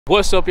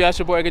What's up, y'all? It's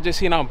your boy Edgar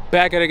and I'm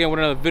back at it again with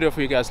another video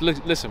for you guys.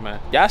 Listen, man.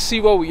 Y'all see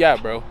where we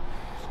at, bro.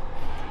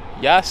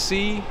 Y'all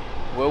see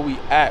where we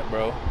at,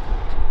 bro.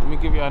 Let me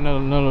give y'all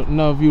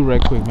another view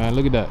right quick, man.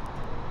 Look at that.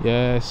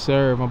 Yes,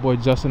 sir. My boy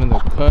Justin in the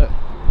cut.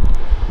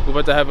 We're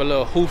about to have a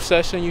little hoop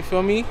session, you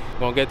feel me?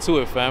 Gonna get to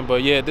it, fam.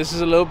 But yeah, this is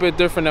a little bit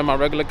different than my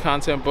regular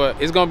content,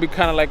 but it's gonna be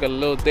kind of like a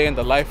little day in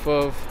the life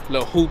of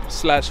little hoop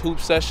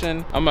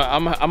session. I'm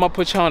gonna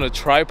put y'all on a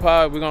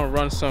tripod. We're gonna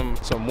run some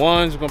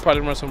ones. We're gonna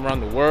probably run some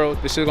around the world.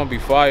 This is gonna be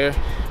fire.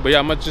 But yeah,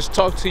 I'm gonna just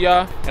talk to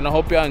y'all, and I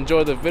hope y'all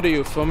enjoy the video,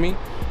 you feel me?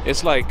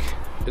 It's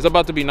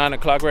about to be 9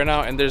 o'clock right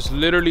now, and there's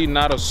literally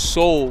not a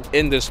soul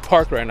in this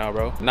park right now,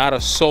 bro. Not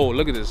a soul.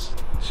 Look at this.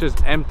 It's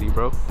just empty,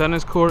 bro.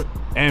 Tennis court,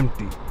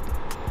 empty.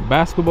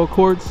 Basketball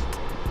courts,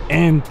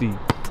 empty.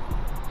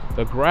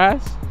 The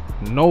grass,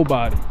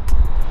 nobody.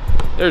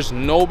 There's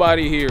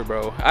nobody here,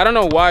 bro. I don't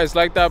know why it's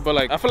like that, but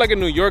like I feel like in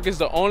New York is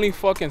the only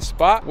fucking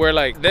spot where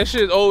like that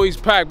shit is always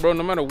packed, bro,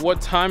 no matter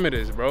what time it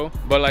is, bro.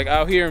 But like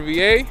out here in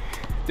VA,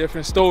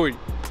 different story.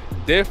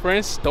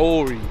 Different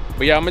story.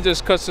 But yeah, I'm gonna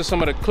just cut to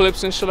some of the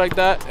clips and shit like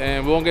that,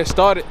 and we're gonna get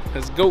started.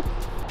 Let's go.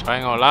 I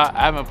ain't gonna lie,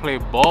 I haven't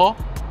played ball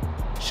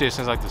shit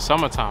since like the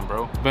summertime,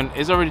 bro.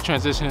 It's already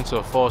transitioning into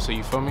a fall, so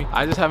you feel me?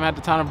 I just haven't had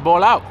the time to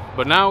ball out.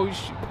 But now, you know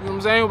what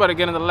I'm saying? We about to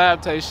get in the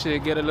lab type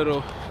shit, get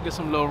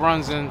some little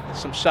runs and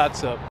some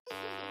shots up.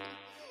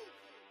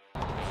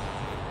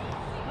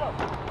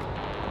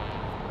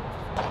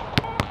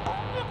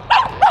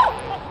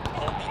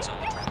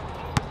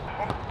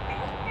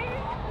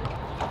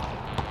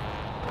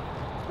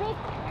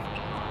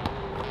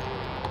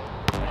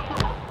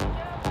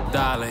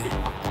 Dale.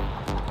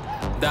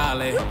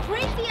 Dale. You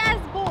crazy ass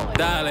boy.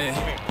 Dale.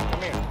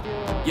 Come here.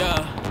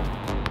 Yeah.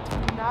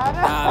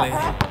 Nada. Dale.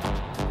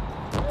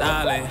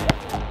 Dale.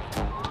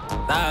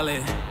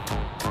 Dale.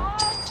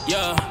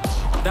 Yeah.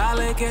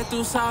 Dale que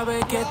tú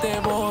sabes que te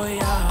voy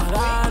a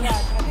dar.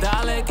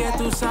 Dale que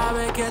tú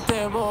sabes que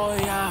te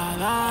voy a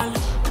dar.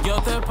 Yo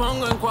te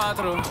pongo en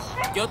 4,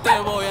 yo te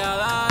voy a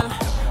dar.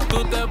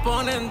 Tú te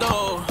pones en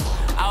 2,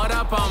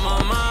 ahora pa'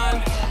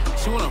 mamar.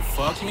 She wanna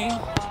fuck me?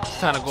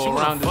 Trying to go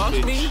around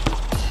this bitch.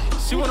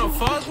 She wanna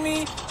fuck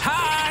me?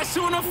 Hi, she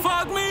wanna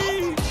fuck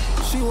me.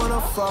 She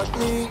wanna fuck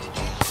me.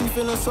 She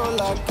feeling so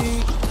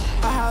lucky.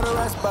 I had her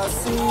as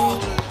Bussy.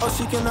 Oh,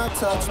 she cannot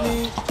touch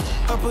me.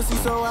 Her pussy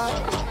so hot.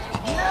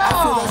 I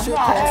feel that shit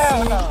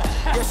pussy.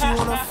 Yeah, she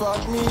wanna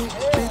fuck me.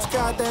 Bitch,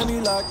 goddamn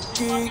you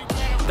lucky.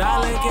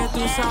 Dale que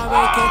tú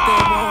sabes que te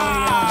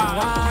voy a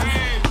dar.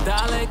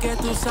 Dale que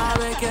tú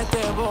sabes que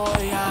te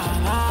voy a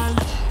dar.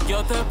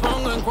 Yo te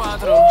pongo en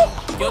 4,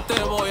 yo te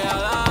voy a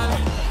dar.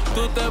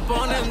 Tú te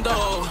pones en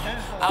 2,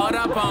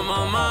 ahora pa'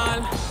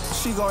 mamar.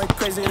 She going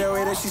crazy the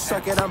way that she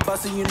suck it, I'm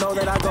busting, you know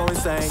that I go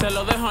insane. Se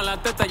lo dejo en la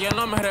teta, yo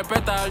no me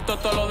respeta, el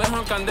toto lo dejo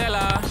en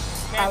candela.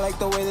 I like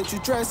the way that you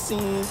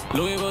dressing.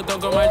 Louis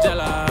Vuitton con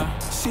Margiela.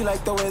 She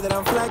like the way that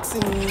I'm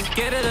flexing.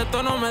 Quiere de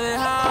todo, no me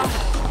deja.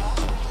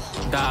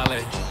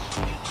 Dale.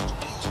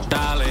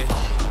 Dale.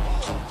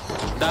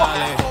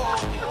 Dale.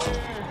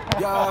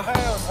 Yeah,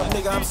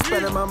 nigga, I'm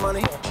spending my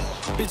money.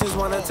 Bitches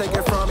wanna take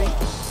it from me.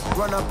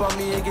 Run up on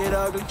me and get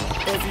ugly.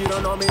 If you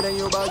don't know me, then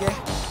you bugging.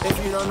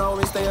 If you don't know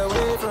me, stay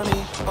away from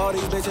me. All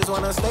these bitches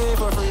wanna stay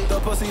for free. The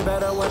pussy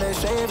better when it's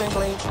shaving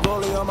clean.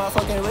 Rollie on my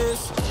fucking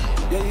wrist.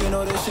 Yeah, you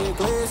know this shit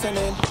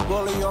glistening.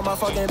 Rollie on my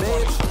fucking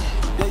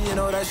bitch. Yeah, you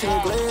know that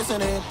shit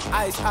glistening.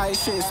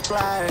 Ice, shit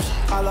splash.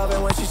 I love it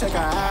when she shake her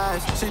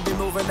ass. She be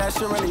moving that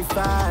shit really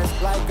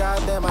fast. Like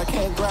goddamn, I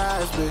can't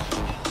grasp it.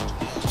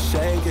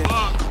 Shake it.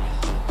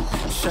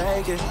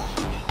 Shake it.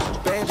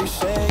 Baby,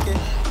 shake it.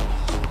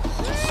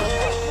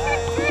 Shake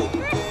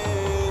it.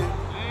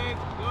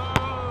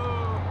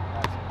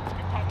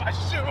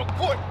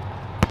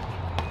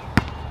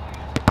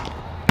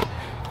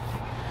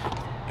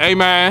 Hey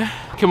man,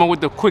 came up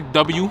with the quick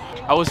W.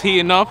 I was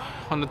heating up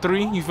on the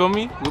 3, you feel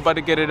me? We're about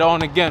to get it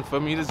on again, feel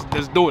me?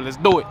 Let's do it, let's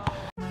do it.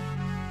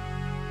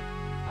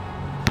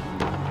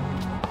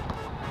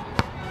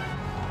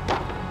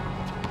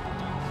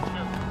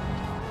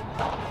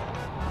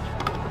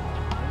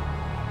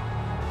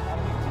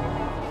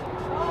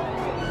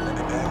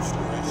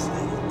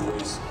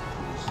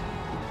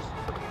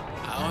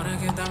 Ahora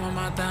que estamos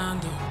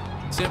matando,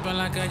 siempre en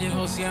la calle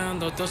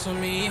joseando, todos son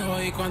mis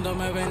hijos y cuando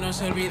me ven no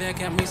se olvide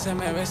que a mí se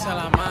me besa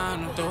la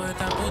mano. Todas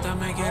estas putas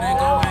me quieren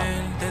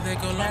comer, desde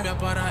Colombia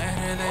para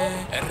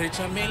RD. El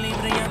Richard Millie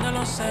brillando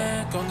lo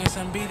sé, con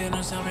esa envidia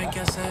no saben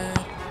qué hacer.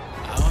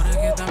 Ahora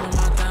que estamos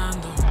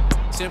matando,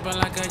 siempre en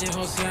la calle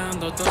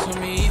joseando, todos son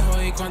mis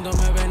hijos y cuando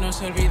me ven no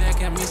se olvide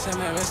que a mí se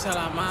me besa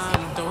la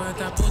mano. Todas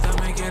estas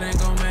putas me quieren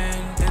comer,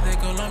 desde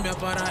Colombia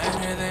para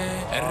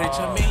RD. El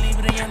Richard Millie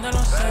brillando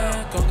lo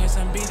sé, con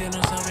esa envidia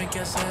no saben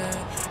qué hacer.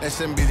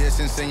 Esa envidia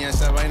se enseña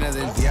esa vaina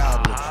del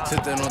diablo. Se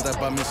te nota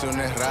pa' mí, son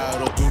es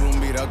raro. Tú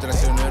rumbirao,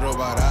 traicionero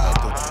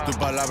barato. Tú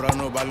palabra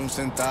no vale un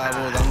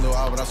centavo. Dando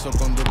abrazos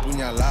con 2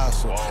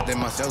 puñalazos.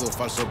 Demasiado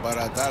falso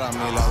para estar a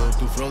mi lado.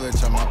 Tu flow de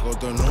chamaco,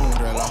 tú en un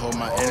relajo,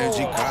 más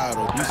energy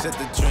caro. You set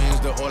the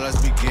trends, the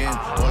olas begin.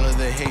 All of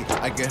the hate,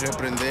 hay que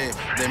reprender.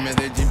 De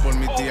Medellín por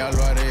mi tía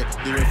lo haré.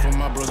 Do it for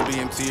my bros,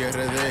 BMT,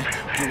 RD.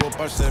 Cubo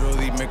parcero,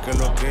 dime que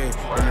lo que.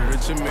 Con el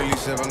Rich and Millie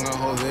se van a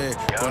joder.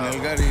 Con el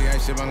Gary ahí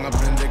se van a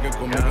aprender que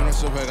conmigo no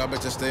se juega,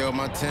 bitch, I stay on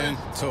my 10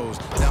 toes.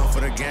 Down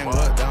for the gang,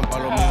 what? Down pa'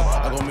 lo mío.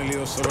 Hago mi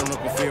lío, solo no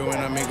confío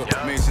en amigos.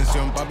 Mi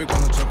extensión, papi,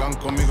 cuando chocan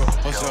conmigo.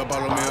 Joseo pa'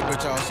 lo mío,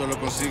 bitch, I solo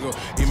consigo.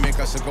 Y me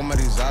casé con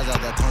Marizaza.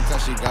 That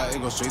contact she got,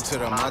 it go straight to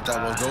the mata.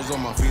 Los dos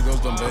on my feet, those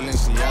don't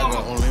Balenciaga.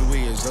 Only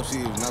way is up, si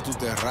not tú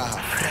te rajas.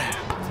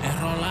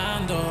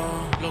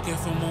 Enrolando lo que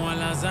fumo a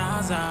la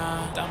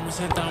Zaza. Estamos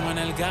sentados en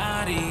el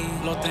Gary.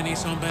 Los tenis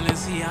son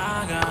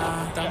Balenciaga.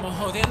 Estamos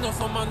jodiendo,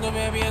 fumando,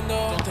 bebiendo.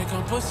 Don't take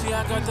a pussy,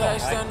 acá te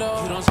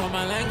extendo. You don't speak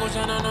my language,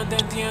 ya no te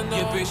entiendo.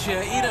 Y bitch,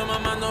 ir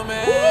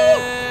mamándome.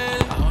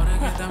 Ahora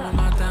que estamos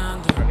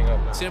matando.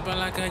 Siempre en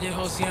la calle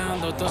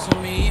joseando. Todos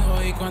son mis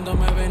hijos y cuando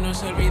me ven no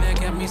se olvide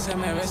que a mí se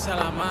me besa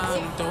la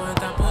mano. Toda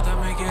esta puta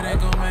me quiere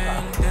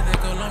comer. Desde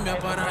Colombia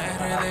para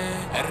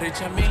RD. El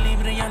Rich and Millie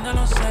brillando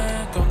lo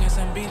sé. Con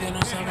esa envidia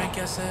no saben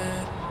qué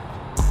hacer.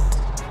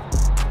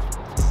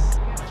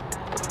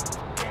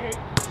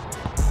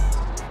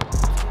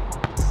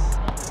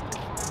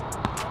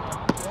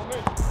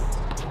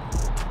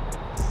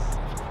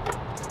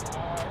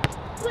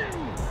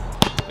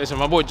 Listen,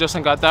 my boy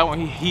Justin got that one.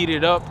 He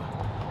heated up.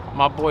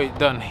 My boy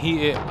done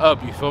heated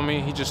up, you feel me?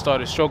 He just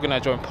started stroking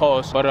that joint,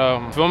 pause. But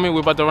feel me?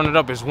 We're about to run it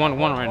up. It's 1-1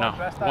 right now.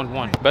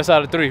 1-1. Best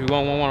out of 3. We're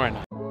going 1-1 right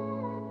now.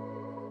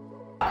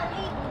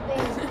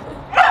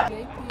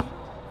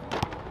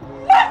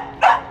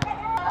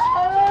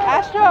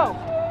 Astro.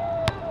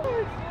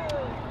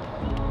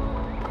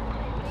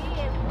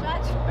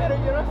 Pero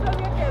yo no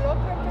sabía que el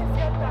otro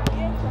empezó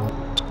también.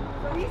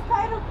 So he's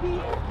kind of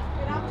here,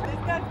 and this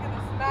guy's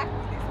gonna smack me.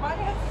 This might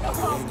have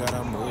to come. You ain't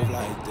gotta move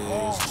like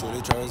this.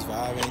 Truly Travis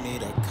vibe, ain't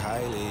need a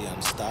Kylie.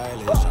 I'm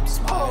stylish, I'm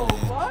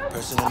smiling.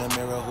 Person in the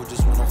mirror who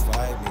just wanna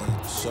fight me.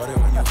 Shorty,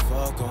 when you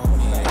fuck on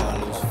me, I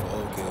lose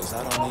focus.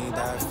 I don't need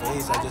that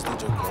face, I just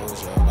need your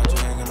closure. Got you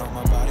hanging on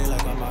my body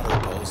like I'm out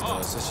of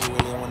poster. Said she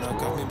really wanna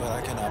cut me, but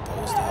I cannot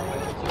post her.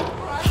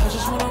 I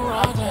just wanna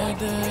rock like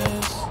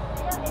this.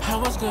 I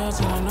was good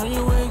till I know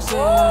you exist. You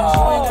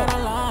ain't gotta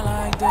lie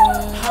like this.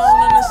 I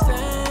don't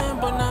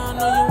understand, but now I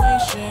know you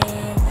ain't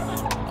shit.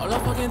 All the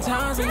fucking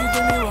times that you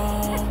did me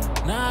wrong.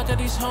 Now I got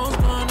these hoes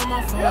blowing on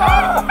my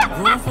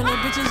phone. Room full of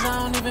bitches I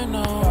don't even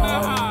know. I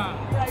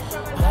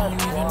don't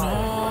even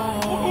know.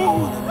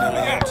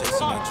 I'm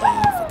chasing my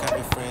dream. Fuck out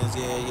your friends,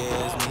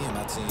 yeah, it's me and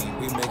my team.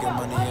 We making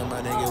money and my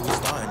nigga, we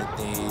starting a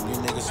theme. You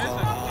niggas slow,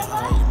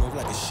 you move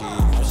like a sheep.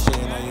 I'm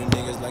shitting on you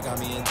niggas like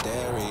I'm eating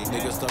dairy.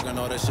 Niggas talking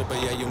all that shit,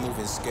 but yeah, you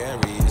moving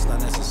scary. It's not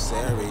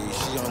necessary.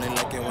 She only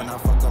like it when I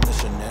fuck a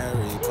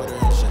missionary. Put her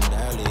in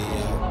Chanel,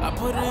 yeah. I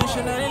put her in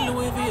Chanel and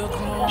Louis V.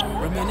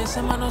 Chrome.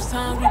 Reminiscing on those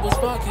times we was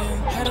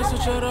fucking. Had to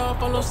switch it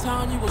up all those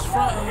times you was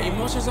frontin'.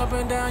 Emotions up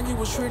and down, you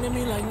was treating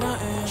me like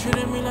nothing.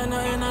 Treating me like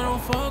nothing, I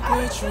don't fuck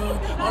with you.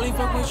 Only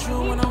fuck with you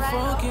when I'm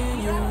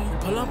fucking you.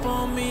 Pull up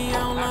on me, I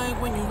don't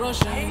like when you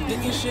rushing.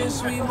 Thinking shit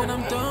sweet when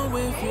I'm done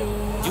with you.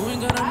 You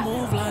ain't gotta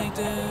move like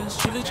this.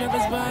 Truly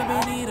Travis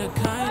vibe, need a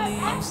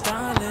Kylie. I'm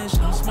stylish,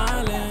 I'm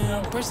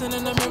smiling. Person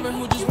in the mirror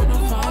who just wanna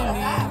find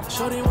me.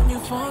 Shorty, when you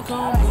fuck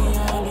on me,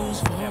 I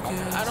lose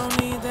focus. I don't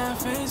need that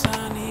face,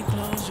 I need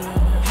closure.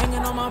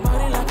 Hanging on my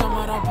body like I'm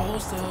out of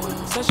poster.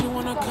 Said she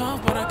wanna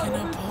come, but I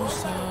cannot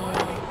post her.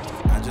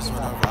 I just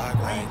wanna rock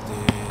like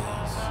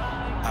this.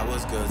 I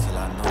was good till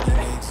I know you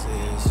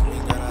exist. We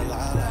gotta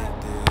lie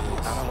like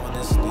this. I don't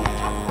understand,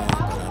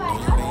 but I know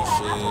you ain't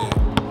shit.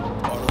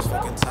 All those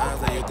fucking times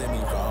that you did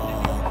me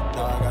wrong.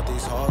 Now I got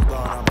these hoes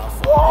blowing on my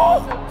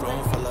phone.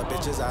 Room full of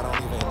bitches I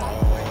don't even know.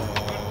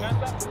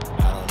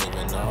 I don't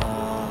even know.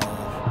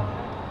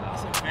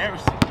 That's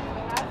embarrassing.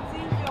 I've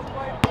seen your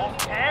boy.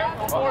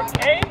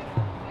 4K?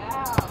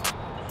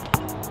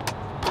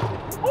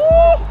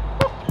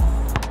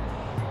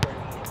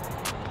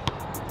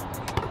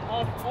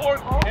 On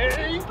 4K?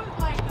 He was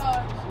like, she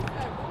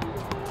said,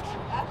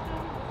 Astro.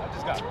 I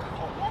just got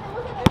caught.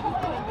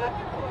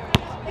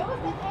 It was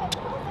in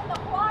the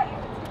choir.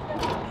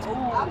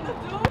 I'm the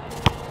dude.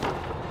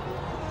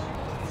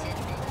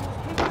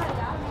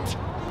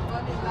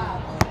 Running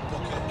loud.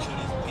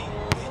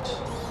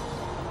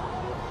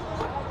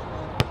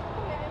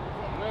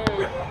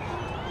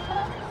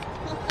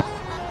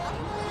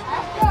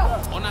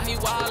 On a he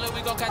wildin',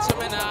 we gon' catch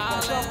him in the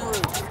island.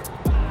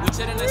 We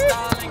chillin' and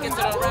stylin', get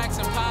to the racks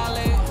and pile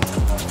it.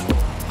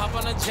 Hop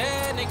on a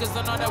jet, niggas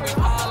don't know that we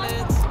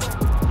pilots.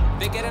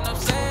 They getting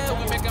upset,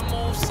 we make 'em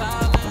move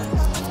silent.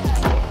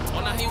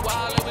 On a he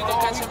wildin', we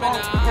gon' catch him in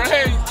the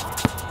island.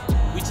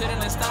 We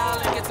chillin' and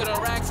stylin', get to the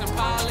racks and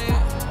pile it.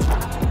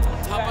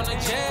 Hop on a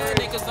jet,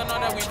 niggas don't know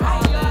that we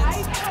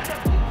pilots.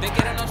 They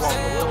getting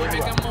upset, we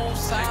make 'em move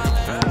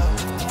silent.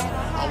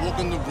 I walk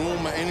in the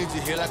room, my energy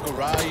hit like a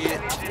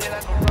riot.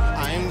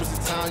 I ain't with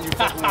the time, you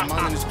fucking with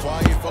mine and it's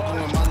quiet.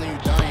 Fucking with mine and you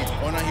dying.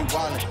 Or now he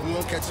wildin'. We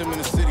gon' catch him in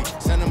the city.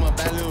 Send him a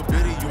bad little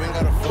bitty. You ain't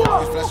gotta fuck,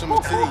 just flash him a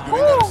titty. You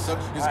ain't gotta suck,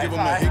 just give him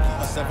a hickey.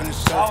 A 7 is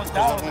short, cause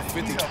I'm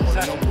 150. All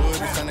no wood,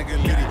 we tryna get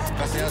litty.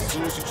 Classy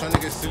Azul, she tryna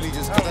get silly.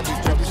 Just cause I be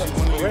jumping, she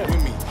wanna live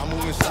with me. I'm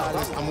moving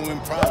silence, I'm moving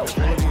private.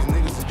 All these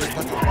niggas is just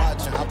fucking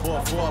watching. I pour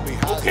a 4, I be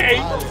high as a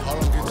pilot. All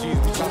them good cheese,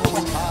 we tryna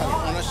be pilot.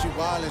 On her, she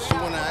wildin', she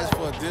wanna ask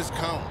for a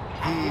discount.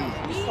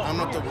 I'm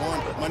not the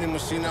one, money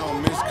machine, I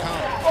don't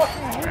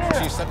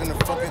miscount. She sucking the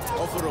fucking,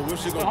 oh for the whip,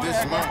 she gon'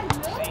 dismount.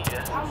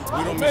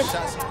 We don't miss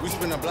shots, we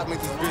spin a block, make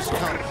this bitch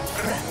count.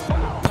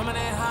 Coming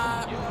in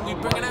hot, we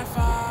bringing that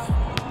fire.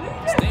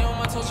 Stay on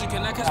my toes, you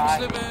cannot catch me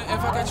slipping.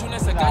 If I got you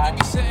next, I got you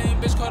be sitting.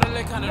 Bitch, call the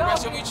lick, kinda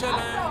rest, we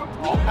chillin'.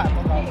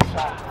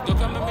 Go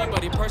come at me,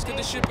 buddy, purse, get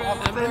the shipping. I'm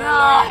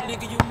alert,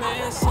 nigga, you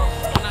missing.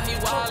 Now he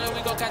wildin',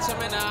 we gon' catch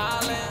him in the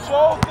island.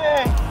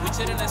 We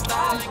chillin' and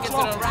stylin', get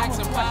to the racks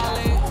and pile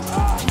it.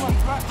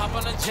 Hop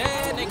on the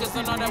jet, niggas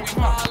don't know that we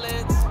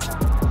pilots.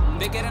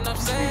 They getting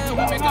upset,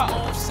 we make a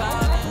move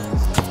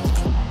silence.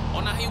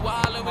 Oh, now he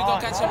wildin', we gon'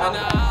 catch him in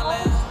the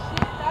island.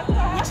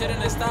 We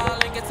chillin' and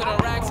stylin', get to the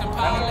racks and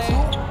pile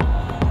it.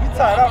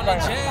 Hop on the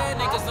jet,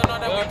 niggas don't know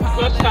that we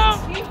pilots.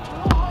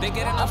 They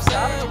getting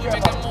upset, we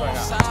make a move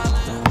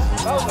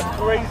silence. That was the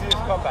craziest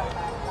comeback.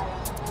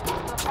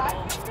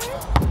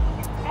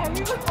 And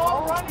we was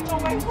all running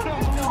away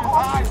from him.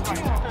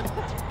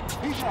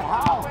 He said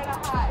how? Where to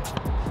hide.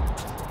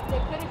 They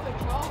couldn't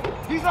control it.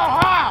 He said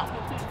how?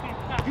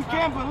 You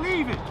can't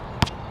believe it.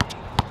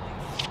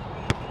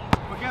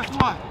 But guess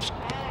what?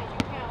 Man, you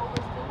can't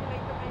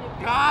overstimulate them and if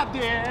God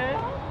did.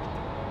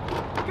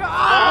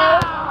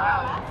 God!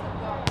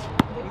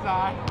 He's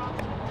alright.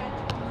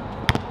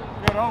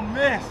 Yo, don't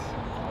miss.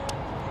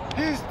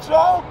 He's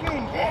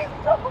joking.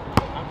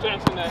 I'm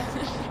changing that.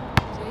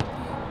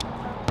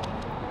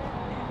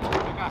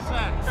 Like I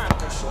said,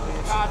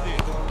 God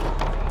did.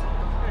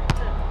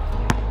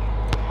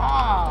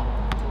 How?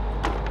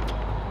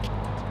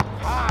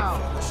 How?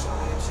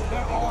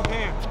 They're all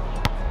there.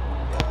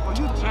 Oh,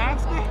 you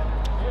chanced it?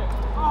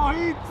 Oh,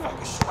 he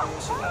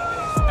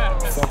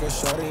Fuck a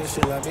shorty and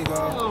she let me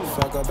go.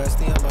 Fuck a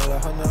bestie, I'ma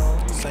let her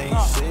know. Saying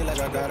shit like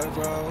I gotta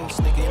grow.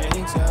 Sneaky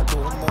links, yeah, I do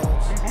the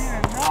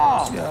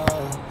most.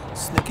 Yeah,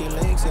 sneaky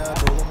links, yeah, I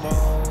do the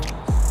most.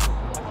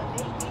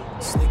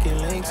 Sneaky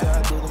links, yeah,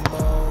 I do the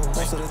most.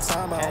 Most of the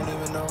time, I don't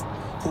even know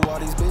who all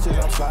these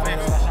bitches I'm sliding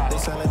on. They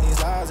selling these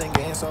lies and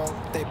getting sold.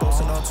 They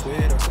posting on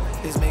Twitter.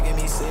 It's making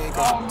me sick.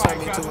 Turn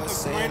me to a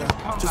sinner.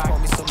 Just pour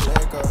me some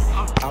liquor.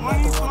 I'm not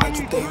the one that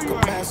you think you can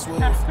mess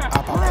with. I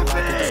pop it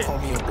like it, just call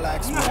me a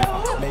blacksmith.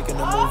 Making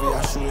a movie,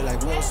 I shoot it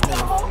like Will Smith.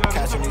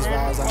 Catching these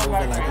vibes, I'm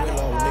moving like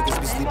Willow. Niggas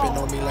be sleeping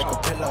on me like a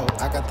pillow.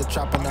 I got the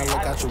chop and I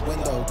look out your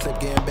window. Clip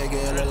getting bigger,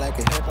 it look like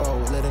a hippo.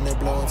 Letting it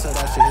blow until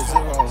that shit hit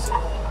zero.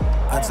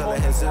 Until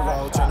it hits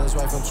zero, turn his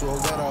wife into a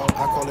widow.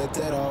 I call it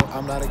ditto.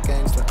 I'm not a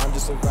gangster, I'm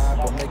just a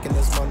rapper. Making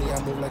this money,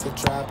 I move like a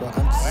trapper.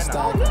 I'm just a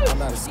stalker, I'm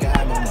not a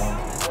scammer, no.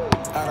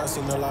 I done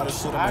seen a lot of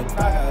shit in my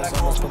past.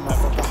 Almost put my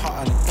fucking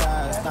heart on the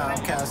gas. Now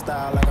I'm cast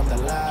out like I'm the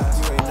last.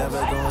 You ain't never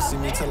gonna see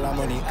me till I'm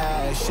on the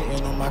ass.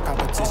 Shitting on my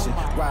competition.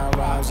 Rhyme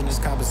rhymes in this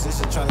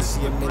composition. Trying to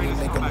see a mini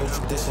make a new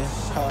tradition.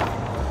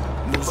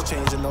 Loose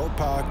change in no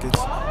pockets.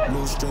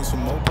 Loose strings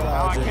from mobile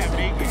objects.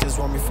 Bitches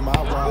want me for my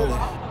wallet.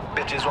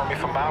 Bitches want me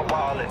for my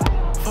wallet.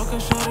 Fuck a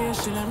shorty and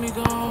she let me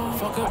go.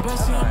 Fuck a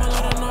bestie, I'ma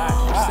let her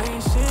know.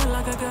 Saying shit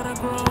like I gotta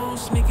grow.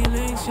 Sneaky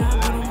links, yeah, I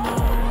do the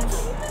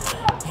most.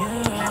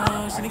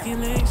 Yeah, sneaky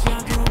links, yeah, I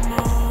do the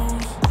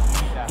most.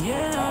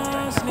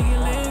 Yeah, sneaky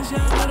links,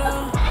 yeah, I do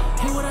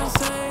the. Hear what I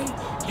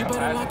say? You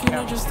better lock in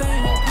or just stay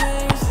in your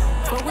place.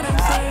 Fuck what I'm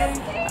saying.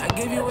 I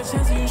give you a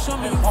chance and you show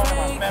me you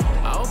fake.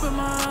 I open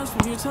my eyes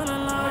from you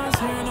telling lies,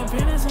 hearing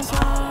opinions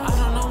inside. I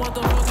don't know what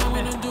the fuck I'm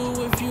gonna do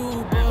with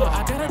you, but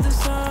I gotta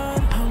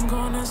decide. I'm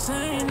gonna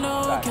say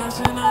no,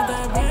 cashing out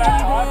that baby,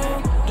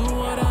 bro. Do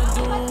what I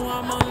do,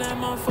 I'ma let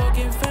my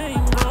fucking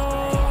fame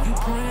grow. You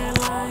praying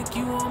like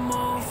you a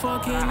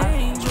motherfucking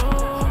angel,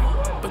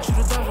 but you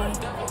the devil.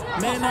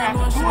 Man, I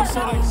know I should've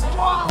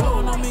settled.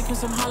 Blowing on me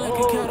cause I'm hot like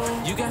a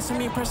kettle. You got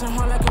me pressing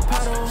hard like a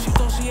paddle. She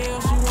thought she ate,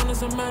 all she want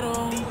is a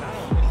medal.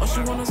 All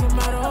she want is a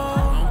medal.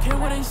 I don't care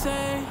what they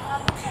say,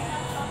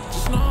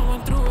 just know I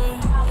went through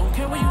it. I don't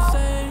care what you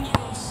say,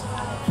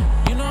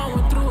 you know I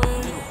went through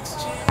it.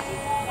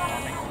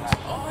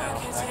 Oh, I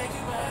can't take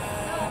you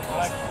back,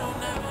 cause it'll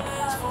never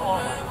last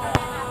forever.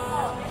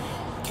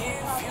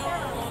 Give you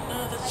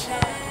another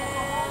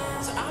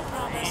chance, I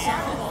promise I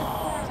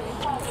won't,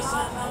 cause I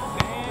know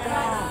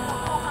better.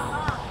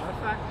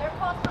 They're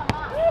called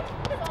Hamas.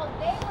 So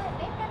they've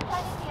been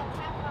planning the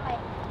attack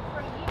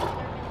for years.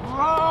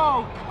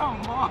 Bro,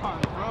 come on,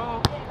 bro.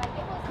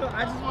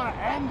 I just want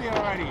to end it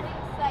already. I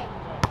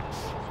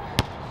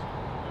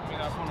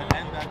just want to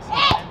end that.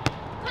 Hey,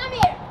 come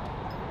here.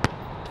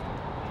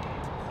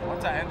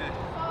 Once I end it,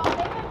 So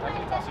they've been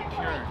planning that shit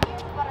for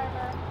years,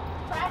 whatever.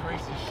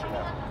 crazy shit. Coming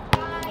out the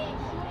sky and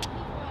shooting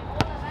people and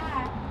all of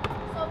that.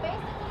 So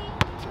basically,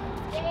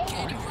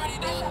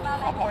 they about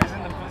I'm always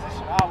in the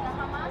position I the was.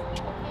 Hamas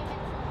people came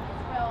into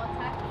Israel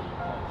attacking the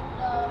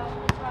Israeli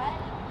people.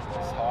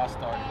 That's how I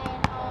started.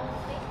 And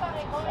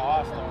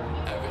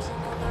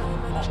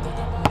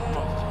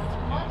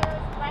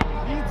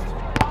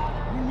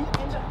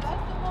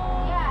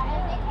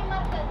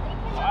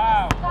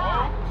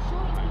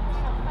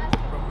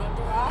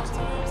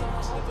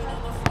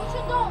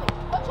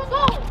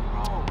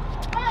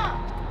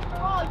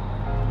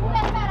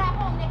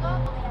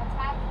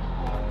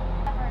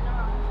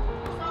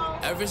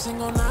Every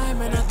single night,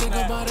 man, I think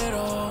about it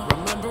all.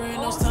 Remembering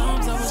those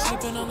times I was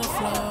sleeping on the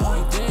floor.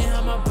 You didn't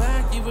have my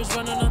back, you was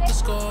running up the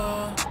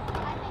score.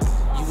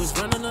 You was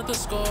running up the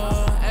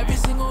score. Every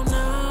single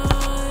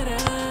night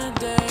and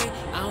day.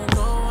 I don't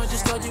know, I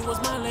just thought you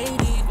was my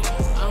lady.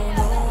 I don't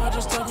know, I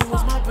just thought you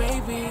was my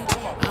baby.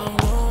 I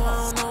don't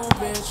know,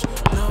 bitch.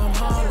 Now I'm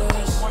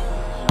heartless.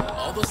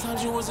 All those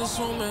times you was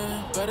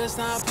assuming. Better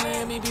stop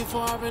playing me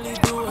before I really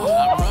do it.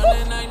 I'm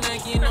running like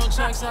Nike, no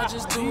checks, I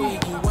just do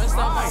it. You went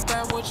stop my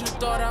back, what you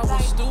thought I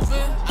was stupid?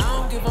 I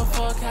don't give a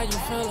fuck how you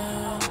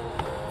feeling.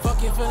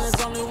 Fuck your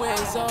feelings, only way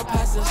is up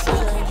past the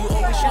ceiling. You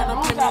always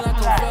tryna play me like a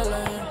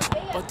villain.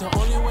 But the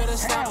only way to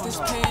stop this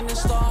pain is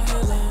start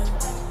healing.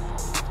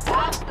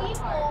 But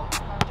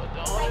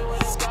the only way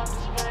to stop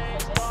this pain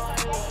is start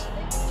healing.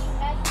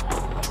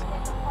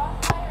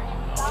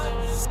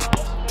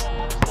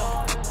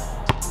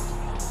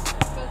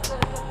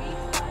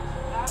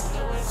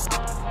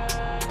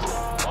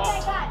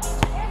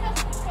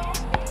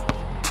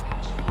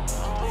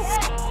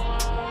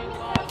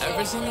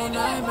 Every single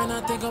night, man,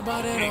 I think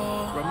about it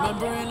all.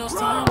 Remembering those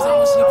times I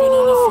was sleeping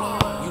on the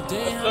floor. You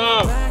didn't have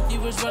my back, you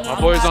was running. My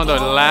boy's on the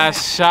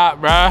last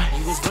shot, bruh.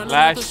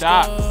 Last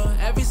shot.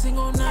 Every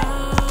single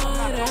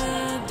night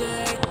and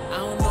day. I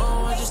don't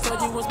know, I just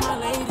thought you was my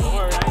lady.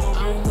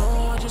 I don't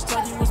know, I just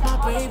thought you was my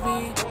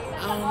baby.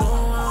 I don't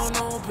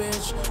know,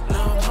 bitch.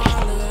 Now I'm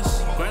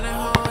heartless. Grinding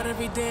hard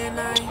every day and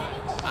night.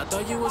 I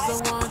thought you was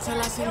the one till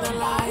I seen the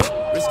light.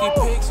 Risky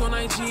pics on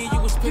IG, you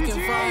was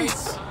picking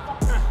fights.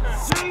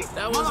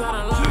 That was out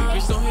of line.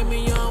 Bitch, don't hit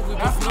me up. We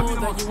both know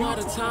that you out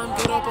of time.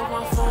 Get up on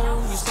my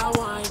phone. You saw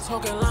why I ain't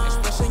talking line.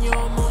 Expressing your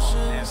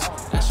emotions.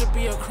 That should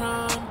be a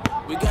crime.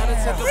 We gotta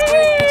take a break.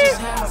 Bitches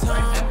have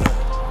time.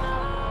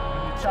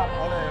 You chop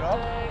all of it up?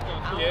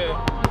 Yeah.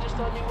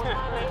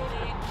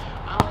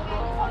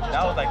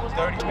 That was like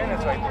 30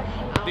 minutes right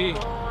there.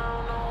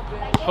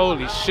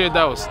 Holy shit,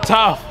 that was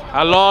tough.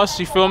 I lost,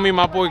 you feel me?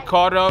 My boy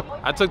caught up.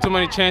 I took too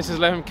many chances,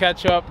 let him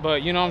catch up,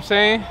 but you know what I'm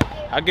saying?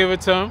 I give it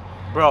to him.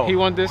 Bro, he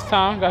won this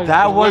time.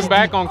 That was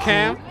back on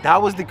cam.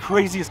 That was the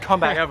craziest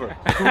comeback ever.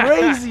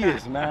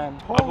 Craziest,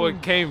 man. My boy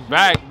came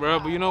back, bro.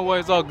 But you know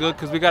what? It's all good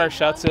because we got our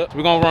shots up.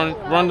 We're gonna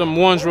run them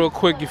ones real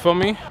quick. You feel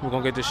me? We're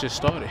gonna get this shit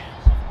started.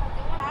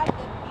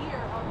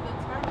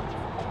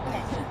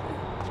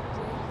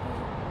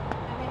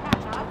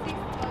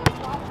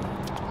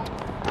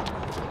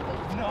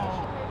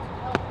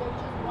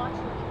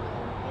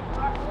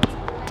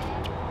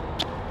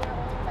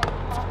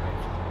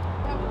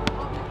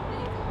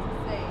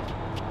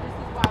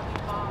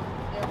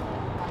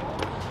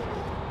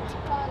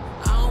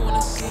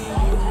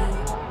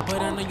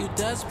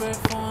 Desperate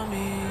for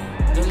me.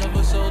 The love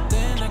was so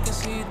thin I can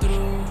see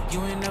through.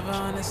 You ain't never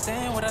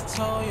understand what I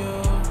told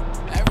you.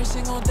 Every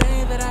single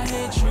day that I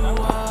hit you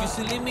up, used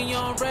to leave me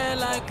on red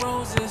like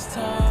roses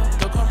tough.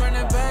 Don't come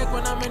running back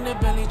when I'm in the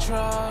Bentley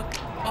truck.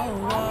 Oh,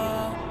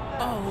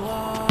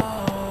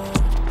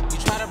 you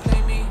try to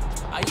play me.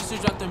 I used to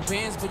drop them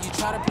bands, but you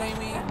try to play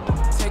me.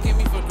 Taking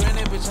me for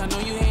granted, bitch, I know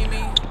you hate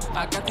me.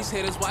 I got these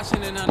haters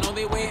watching and I know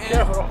they waiting.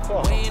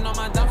 Waiting on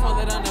my downfall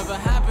that'll never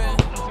happen.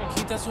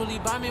 Keep that fully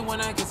by me when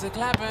I get to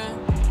clapping.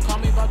 Call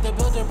me about the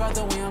builder, about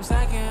the way I'm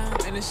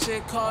stacking. And this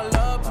shit called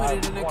love, put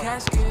it in a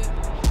casket.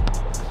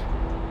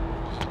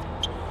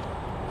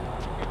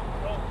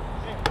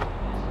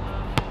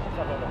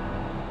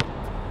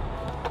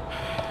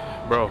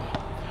 Bro,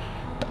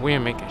 we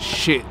ain't making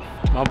shit.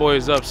 My boy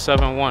is up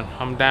 7-1.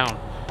 I'm down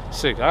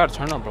 6. I gotta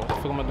turn up, bro. What the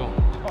fuck am I doing?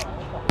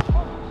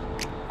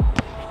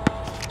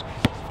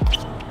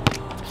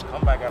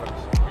 Come back out of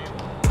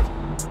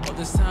this. All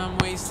this time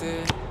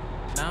wasted.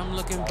 Now I'm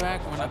looking back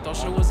when I thought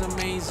shit was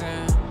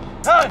amazing.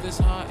 Hey! This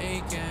heart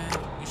aching.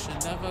 You should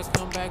never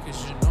come back,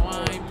 cause you know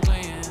I ain't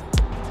playing.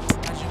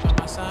 Had you by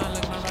my side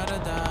like my ride or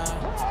die.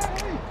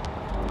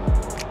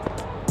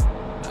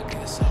 I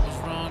guess I was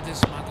wrong, this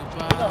is my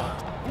goodbye.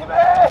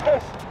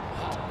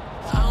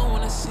 I don't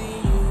wanna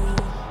see you,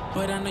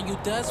 but I know you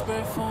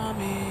desperate for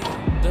me.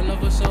 The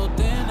love was so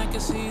thin I can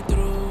see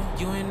through.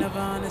 You ain't never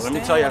understand.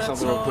 Let me tell you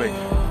something real quick.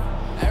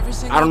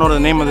 I don't know the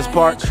name of this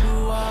park.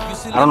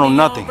 I don't know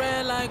nothing.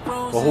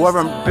 But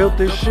whoever built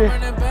this shit,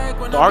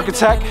 the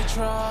architect,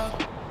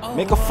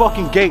 make a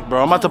fucking gate,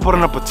 bro. I'm about to put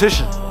in a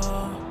petition.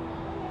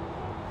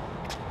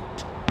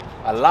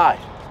 I lied.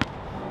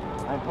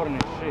 I ain't putting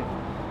in shit.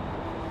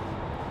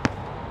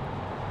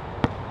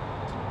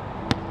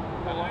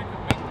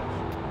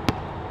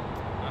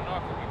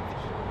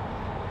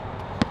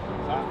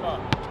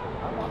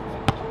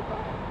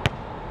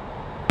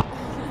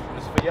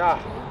 This is for y'all.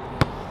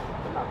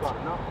 They're not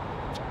going, no.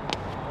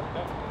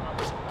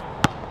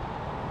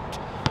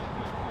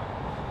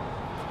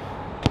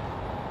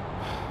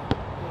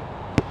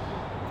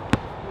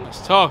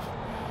 It's tough.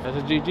 That's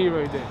a GG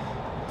right there.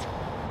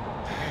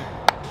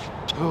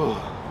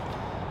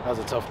 That was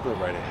a tough clip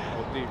right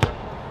there.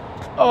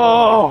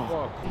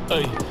 Oh!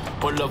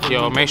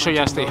 Yo, make sure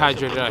y'all stay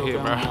hydrated out here,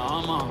 bro.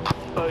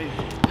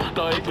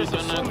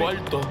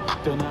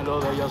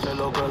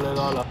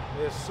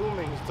 They're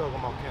assuming he's talking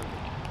about Kendall.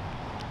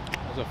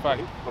 That's a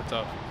fact.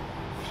 Tough.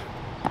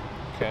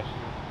 catch.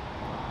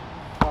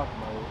 Fuck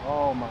my,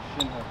 oh my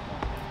shin hurts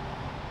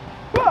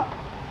now.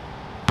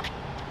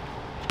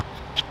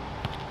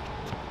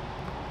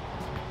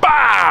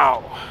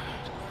 Bow!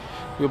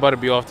 We about to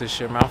be off this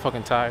shit, man. I'm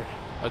fucking tired.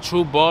 A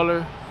true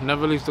baller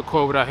never leaves the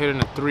court without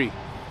hitting a 3.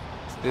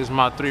 This is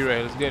my 3 right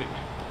here. Let's get it.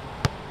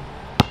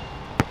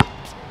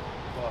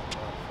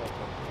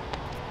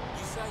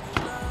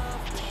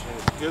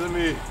 Killing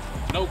me.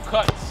 No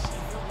cuts.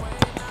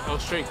 No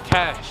straight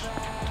cash.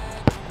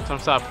 So I'm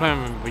stop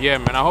playing with me. But yeah,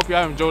 man, I hope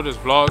y'all enjoyed this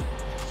vlog.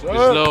 This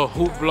little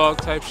hoop vlog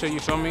type shit, you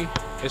feel me?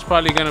 It's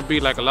probably gonna be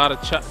like a lot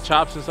of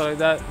chops and stuff like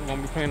that. We're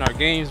gonna be playing our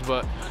games,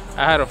 but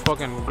I had a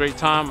fucking great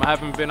time. I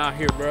haven't been out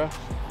here, bro.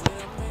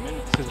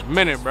 Since a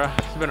minute, bro.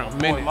 It's been a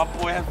minute. My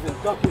boy has been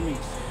ducking me.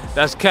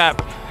 That's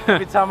cap.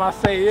 Every time I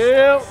say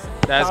yeah,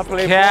 that's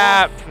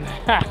cap.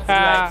 Like,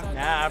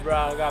 nah, bro,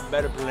 I got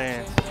better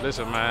plans.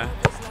 Listen, man,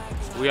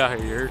 we out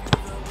here, you heard?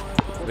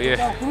 But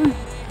yeah.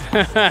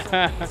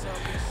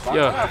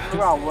 Yo. I gotta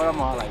figure out what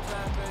I'm on, like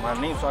my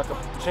name, so I can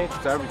change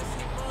it to everything.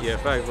 Yeah,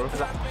 fact, bro.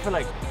 Cause I feel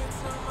like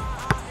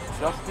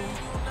Justin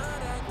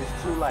is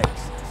too like.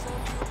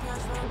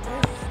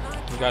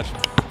 Gotcha.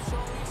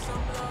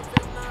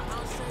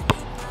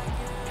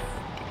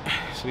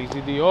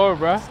 Sleazy Dior,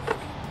 bro.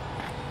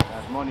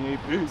 That's money,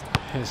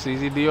 AP.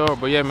 Sleazy Dior.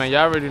 But yeah, man,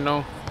 y'all already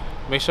know.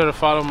 Make sure to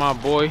follow my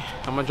boy.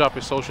 I'm gonna drop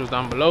his socials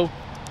down below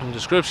in the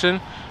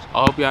description.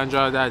 I hope y'all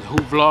enjoyed that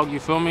hoop vlog, you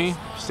feel me?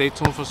 Stay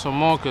tuned for some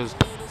more, because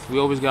we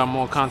always got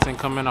more content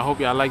coming. I hope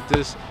y'all like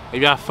this.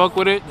 If y'all fuck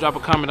with it, drop a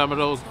comment down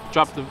below.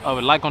 Drop a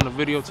like on the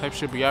video type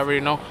shit. But y'all already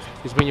know.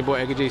 It's been your boy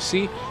Edgar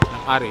JC. And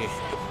I'm out of here.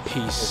 Peace.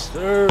 Yes,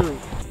 sir.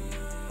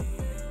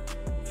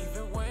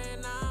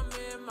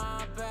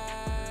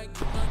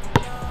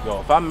 Yo,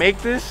 if I make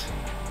this,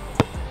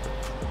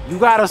 you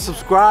gotta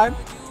subscribe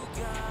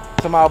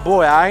to my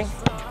boy, alright?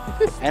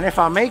 And if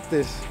I make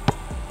this,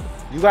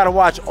 you gotta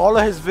watch all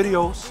of his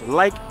videos,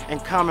 like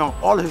and comment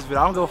on all of his videos.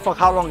 I don't give a fuck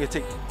how long it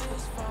takes.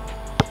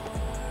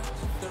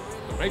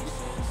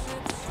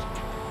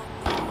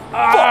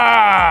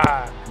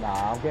 Ah!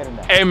 Nah, I'm getting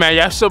that. Hey man,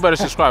 y'all still better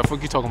subscribe.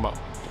 What you talking about?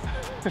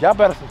 Y'all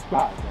better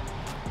subscribe.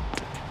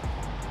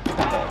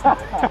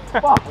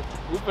 Fuck.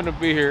 We finna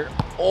be here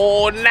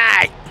all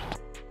night.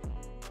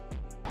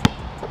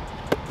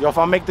 Yo, if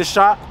I make this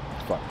shot,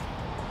 fuck.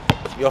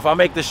 Yo, if I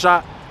make this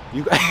shot,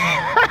 you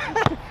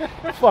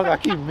fuck, I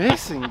keep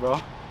missing,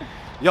 bro.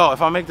 Yo,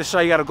 if I make the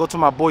shot, you gotta go to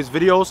my boy's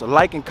videos,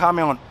 like and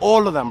comment on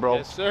all of them, bro.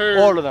 Yes, sir.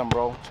 All of them,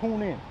 bro.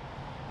 Tune in.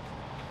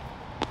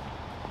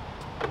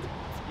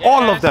 Yes,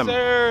 all of them.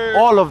 Sir.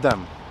 All of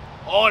them.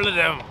 All of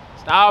them.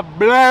 Stop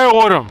playing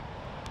with them.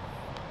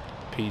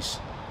 Peace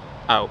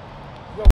out.